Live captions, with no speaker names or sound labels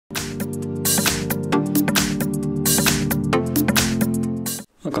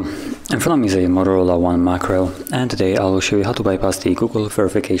In front of me is a Motorola One Macro, and today I will show you how to bypass the Google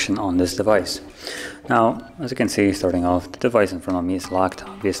verification on this device. Now, as you can see, starting off, the device in front of me is locked,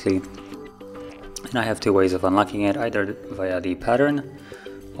 obviously, and I have two ways of unlocking it, either via the pattern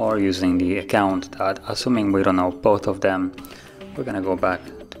or using the account that, assuming we don't know both of them, we're gonna go back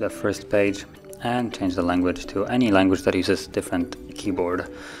to the first page and change the language to any language that uses different keyboard.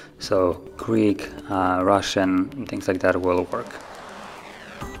 So Greek, Russian, and things like that will work.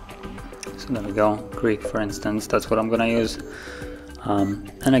 So there we go, Greek for instance, that's what I'm gonna use.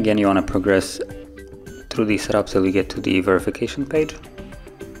 And again, you wanna progress through the setup till you get to the verification page.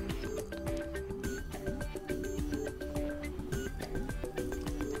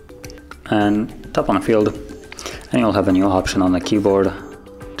 And tap on a field, and you'll have a new option on the keyboard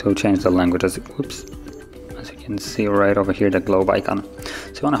to change the language. As you can see right over here, the globe icon.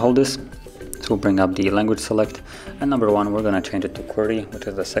 So you wanna hold this. So we'll bring up the language select, and number one, we're gonna change it to QWERTY, which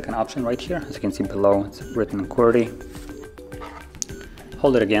is the second option right here. As you can see below, it's written QWERTY.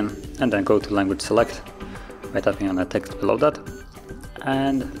 Hold it again, and then go to language select by tapping on the text below that.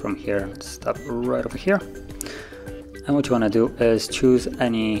 And from here, let's tap right over here. And what you wanna do is choose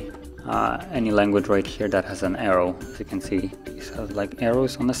any language right here that has an arrow. As you can see, these have like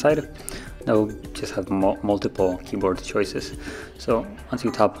arrows on the side. They'll just have multiple keyboard choices. So once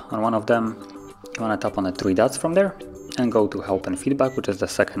you tap on one of them, you want to tap on the three dots from there and go to help and feedback, which is the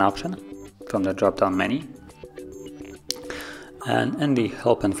second option from the drop down menu. And in the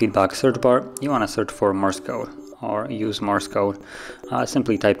help and feedback search bar, you want to search for Morse code or use Morse code,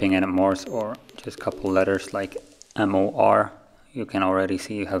 simply typing in Morse or just a couple letters like MOR. You can already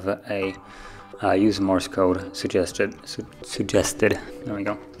see you have a use Morse code suggested. There we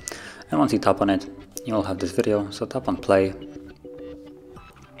go. And once you tap on it, you'll have this video. So tap on play.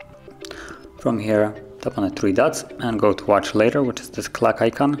 From here, tap on the three dots and go to watch later, which is this clock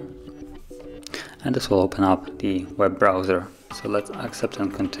icon. And this will open up the web browser. So let's accept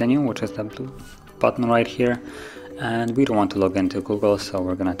and continue, which is the blue button right here. And we don't want to log into Google, so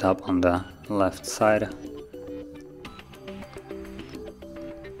we're gonna tap on the left side.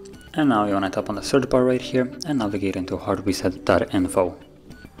 And now you want to tap on the search bar right here and navigate into HardReset.Info.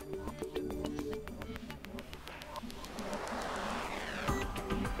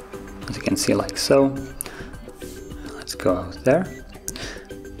 As you can see, like so. Let's go out there.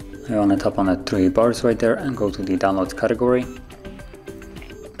 You want to tap on the three bars right there and go to the downloads category.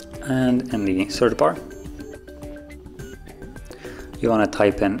 And in the search bar, you want to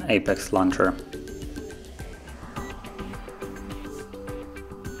type in Apex Launcher.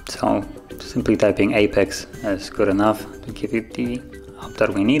 So simply typing Apex is good enough to give you the app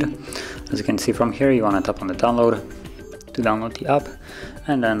that we need. As you can see from here, you want to tap on the download to download the app,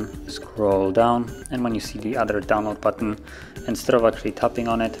 and then scroll down, and when you see the other download button, instead of actually tapping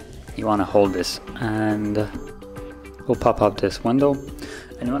on it, you want to hold this and will pop up this window,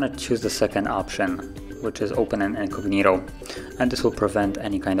 and you want to choose the second option, which is open in incognito, and this will prevent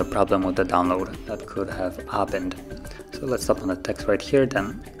any kind of problem with the download that could have happened. So let's tap on the text right here.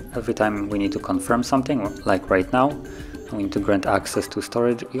 Then every time we need to confirm something, like right now, and we need to grant access to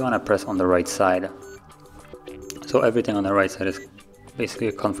storage, you want to press on the right side. So everything on the right side is basically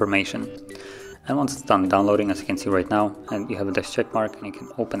a confirmation. And once it's done downloading, as you can see right now, and you have this check mark, and you can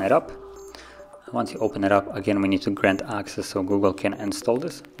open it up. And once you open it up, again, we need to grant access so Google can install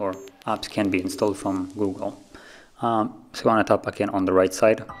this, or apps can be installed from Google. So you want to tap again on the right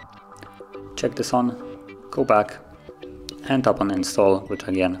side, check this on, go back, and tap on install, which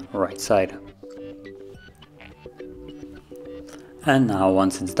again, right side. And now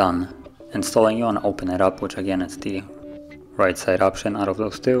once it's done installing, you want to open it up, which again is the right side option out of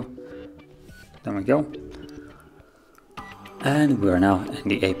those two. There we go. And we are now in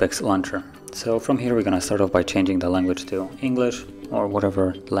the Apex Launcher. So from here, we're going to start off by changing the language to English or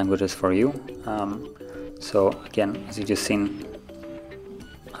whatever language is for you. So again, as you just seen,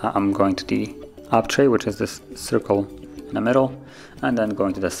 I'm going to the app tray, which is this circle in the middle, and then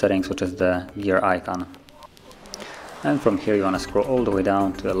going to the settings, which is the gear icon. And from here you want to scroll all the way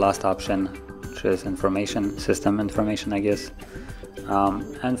down to the last option, which is information, system information, I guess.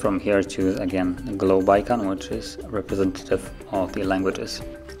 And from here choose again the globe icon, which is representative of the languages.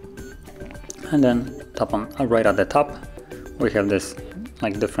 And then tap on right at the top, we have this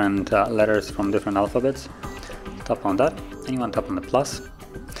like different letters from different alphabets. Tap on that, and you want to tap on the plus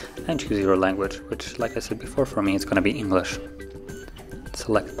and choose your language, which, like I said before, for me it's going to be English.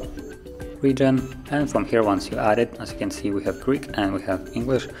 Select region, and from here, once you add it, as you can see, we have Greek and we have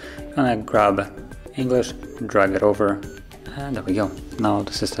English. I'm gonna grab English, drag it over, and there we go. Now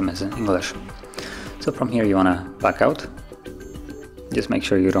the system is in English. So from here you wanna back out, just make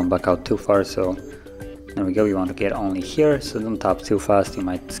sure you don't back out too far. So there we go, you want to get only here, so don't tap too fast, you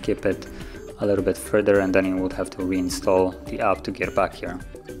might skip it a little bit further and then you would have to reinstall the app to get back here.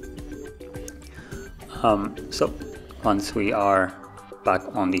 So once we are back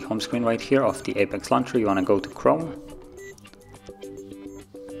on the home screen right here of the Apex launcher, you want to go to Chrome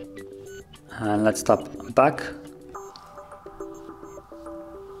and let's tap back.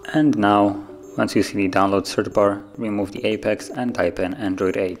 And now once you see the download search bar, remove the Apex and type in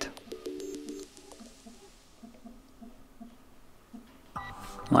Android 8.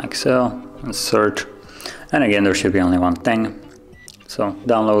 Like so, and search, and again there should be only one thing. So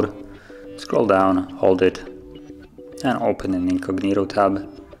download, scroll down, hold it, and open an incognito tab.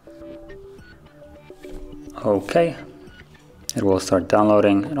 Okay, it will start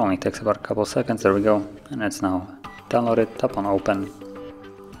downloading. It only takes about a couple seconds. There we go, and it's now downloaded. Tap on open,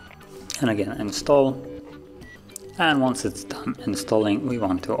 and again install. And once it's done installing, we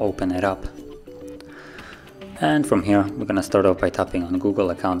want to open it up. And from here, we're going to start off by tapping on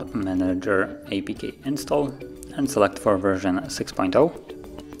Google Account Manager APK install and select for version 6.0.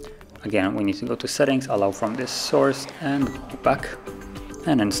 Again, we need to go to settings, allow from this source, and go back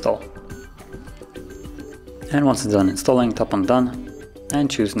and install. And once it's done installing, tap on done and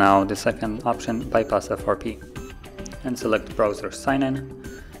choose now the second option, bypass FRP, and select browser sign in.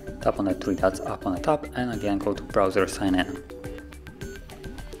 Tap on the three dots up on the top and again go to browser sign in.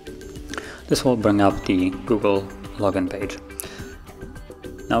 This will bring up the Google login page.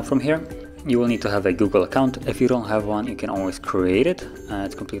 Now from here, you will need to have a Google account. If you don't have one, you can always create it.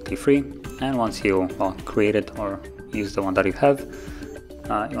 It's completely free. And once you create it or use the one that you have,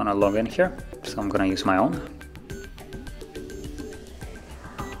 you want to log in here. So I'm going to use my own.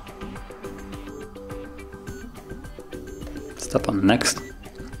 Tap on next.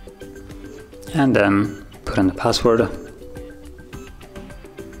 And then put in the password.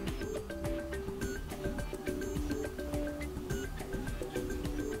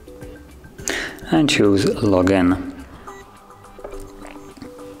 And choose login.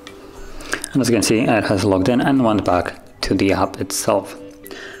 And as you can see, it has logged in and went back to the app itself.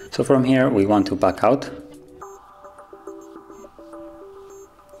 So from here, we want to back out.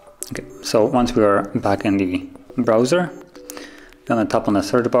 Okay, so once we are back in the browser, we're gonna tap on the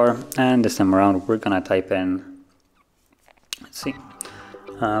search bar, and this time around, we're gonna type in, let's see,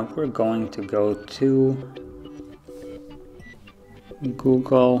 we're going to go to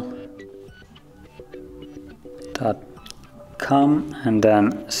Google.com and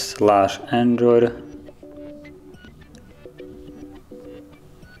then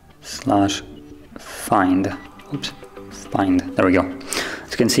 /Android/find. Oops, find. There we go.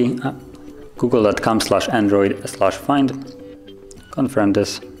 As you can see, google.com/Android/find. Confirm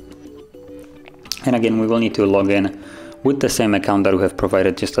this. And again, we will need to log in with the same account that we have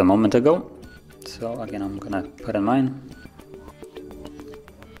provided just a moment ago. So again, I'm gonna put in mine.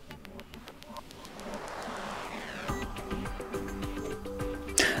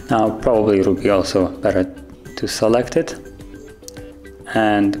 Now probably it would be also better to select it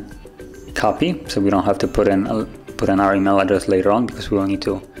and copy, so we don't have to put in our email address later on, because we will need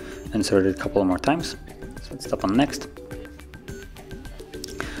to insert it a couple more times. So let's tap on next.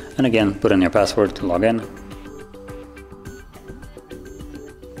 And again, put in your password to log in.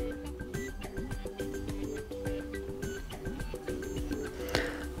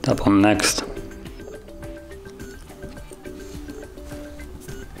 Tap on next.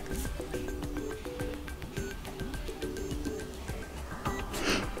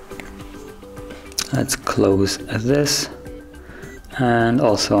 Let's close this and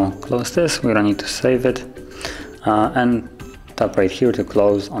also close this. We don't need to save it. And tap right here to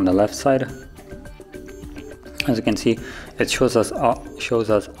close on the left side. As you can see, it shows us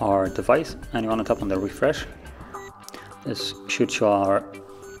our device, and you want to tap on the refresh. This should show our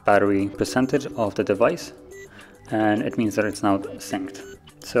battery percentage of the device, and it means that it's now synced.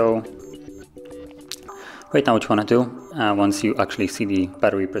 So right now what you want to do, once you actually see the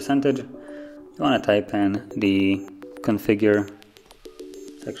battery percentage, you want to type in the configure.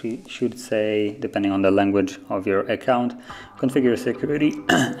 It actually should say, depending on the language of your account, configure security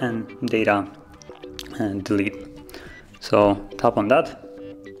and data and delete. So tap on that.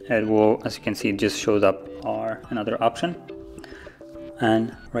 It will, as you can see, it just shows up another option.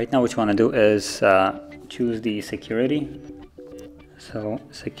 And right now what you want to do is choose the security. So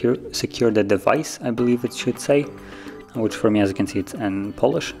secure the device, I believe it should say, which for me, as you can see, it's in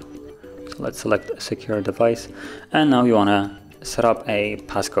Polish. So let's select secure device. And now you want to set up a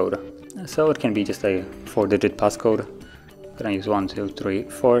passcode. So it can be just a 4-digit passcode. gonna use 1, 2, 3,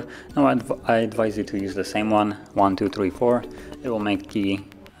 4. Now I advise you to use the same one, 1, 2, 3, 4. It will make the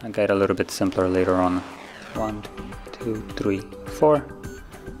guide a little bit simpler later on. 1, 2, 3, 4.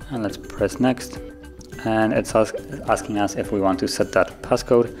 And let's press next. And it's asking us if we want to set that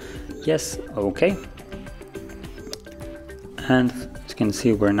passcode. Yes, okay. And as you can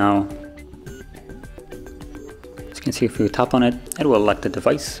see, we're now, as you can see, if you tap on it, it will lock the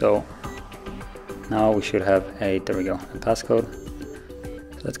device. So now we should have a, there we go, a passcode.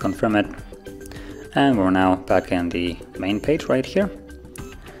 So let's confirm it. And we're now back in the main page right here.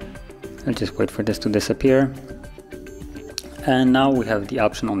 I'll just wait for this to disappear. And now we have the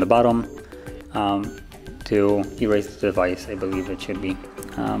option on the bottom to erase the device, I believe it should be.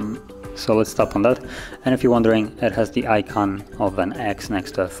 So let's tap on that. And if you're wondering, it has the icon of an X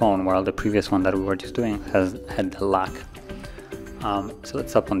next to a phone, while the previous one that we were just doing had the lock. So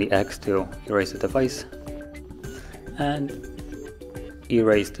let's tap on the X to erase the device. And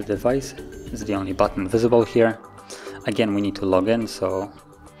erase the device is the only button visible here. Again, we need to log in, so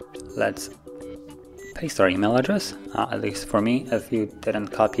let's paste our email address, at least for me. If you didn't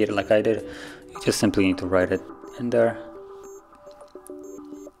copy it like I did, you just simply need to write it in there.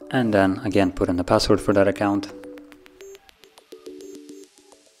 And then again, put in the password for that account.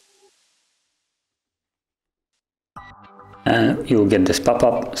 And you will get this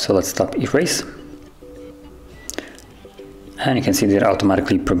pop-up, so let's tap erase. And you can see that it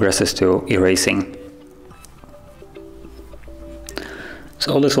automatically progresses to erasing.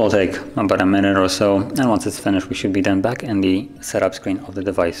 So this will take about a minute or so, and once it's finished, we should be then back in the setup screen of the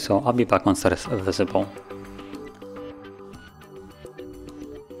device. So I'll be back once that is visible.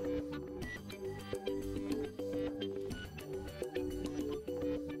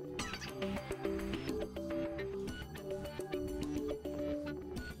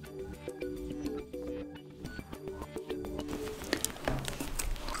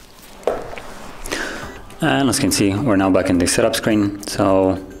 And as you can see, we're now back in the setup screen.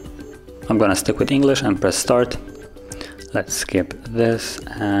 So I'm gonna stick with English and press start. Let's skip this,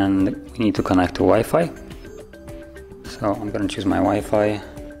 and we need to connect to Wi-Fi. So I'm gonna choose my Wi-Fi.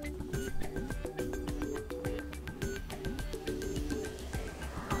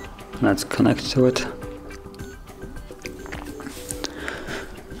 Let's connect to it.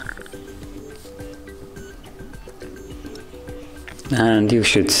 And you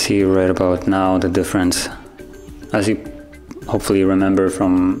should see right about now the difference. As you hopefully remember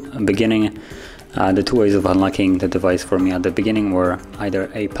from the beginning, the two ways of unlocking the device for me at the beginning were either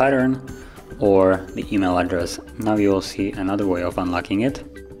a pattern or the email address. Now you will see another way of unlocking it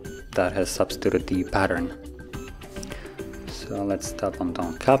that has substituted the pattern. So let's tap on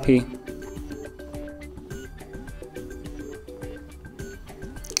don't copy.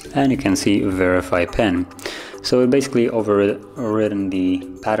 And you can see verify PIN. So it basically overridden the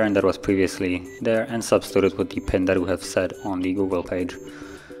pattern that was previously there and substituted with the PIN that we have set on the Google page.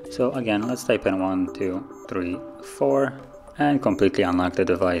 So again, let's type in 1, 2, 3, 4 and completely unlock the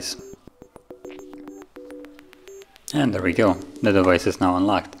device. And there we go, the device is now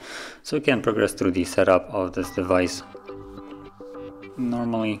unlocked. So we can progress through the setup of this device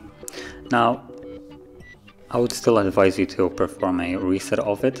normally. Now, I would still advise you to perform a reset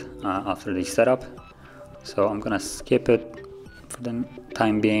of it after the setup. So I'm gonna skip it for the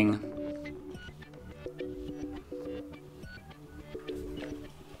time being.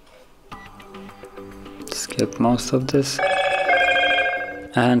 Skip most of this.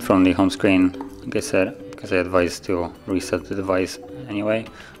 And from the home screen, like I said, because I advise to reset the device anyway,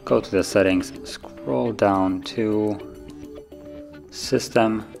 go to the settings, scroll down to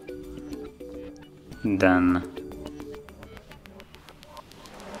system, then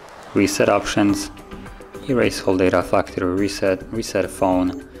reset options, erase all data, factory reset, reset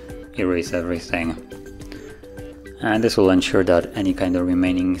phone, erase everything. And this will ensure that any kind of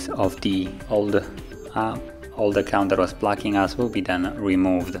remainings of the old account that was blocking us will be then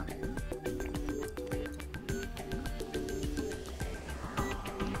removed.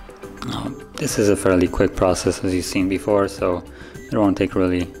 Now, this is a fairly quick process as you've seen before, so it won't take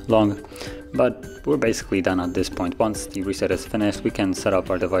really long. But we're basically done at this point. Once the reset is finished, we can set up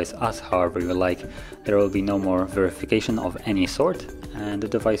our device as however we like. There will be no more verification of any sort, and the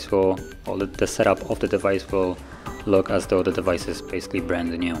device will, or the setup of the device will look as though the device is basically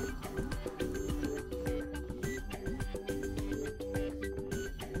brand new.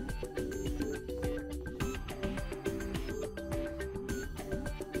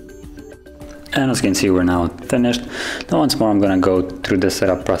 And as you can see, we're now finished. Now once more, I'm gonna go through the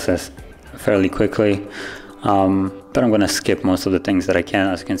setup process fairly quickly, but I'm gonna skip most of the things that I can.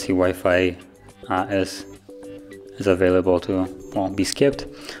 As you can see, Wi-Fi is is available to, well, be skipped,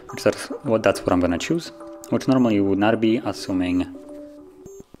 which that's what I'm going to choose, which normally would not be, assuming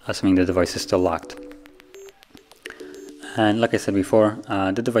the device is still locked. And like I said before,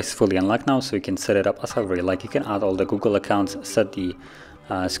 the device is fully unlocked now, so you can set it up as however you like. You can add all the Google accounts, set the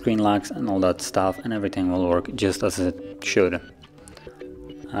screen locks and all that stuff, and everything will work just as it should.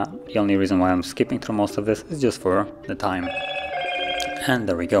 The only reason why I'm skipping through most of this is just for the time. And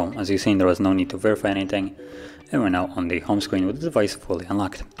there we go. As you've seen, there was no need to verify anything, and we're now on the home screen with the device fully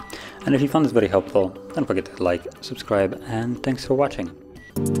unlocked. And if you found this very helpful, don't forget to like, subscribe, and thanks for watching.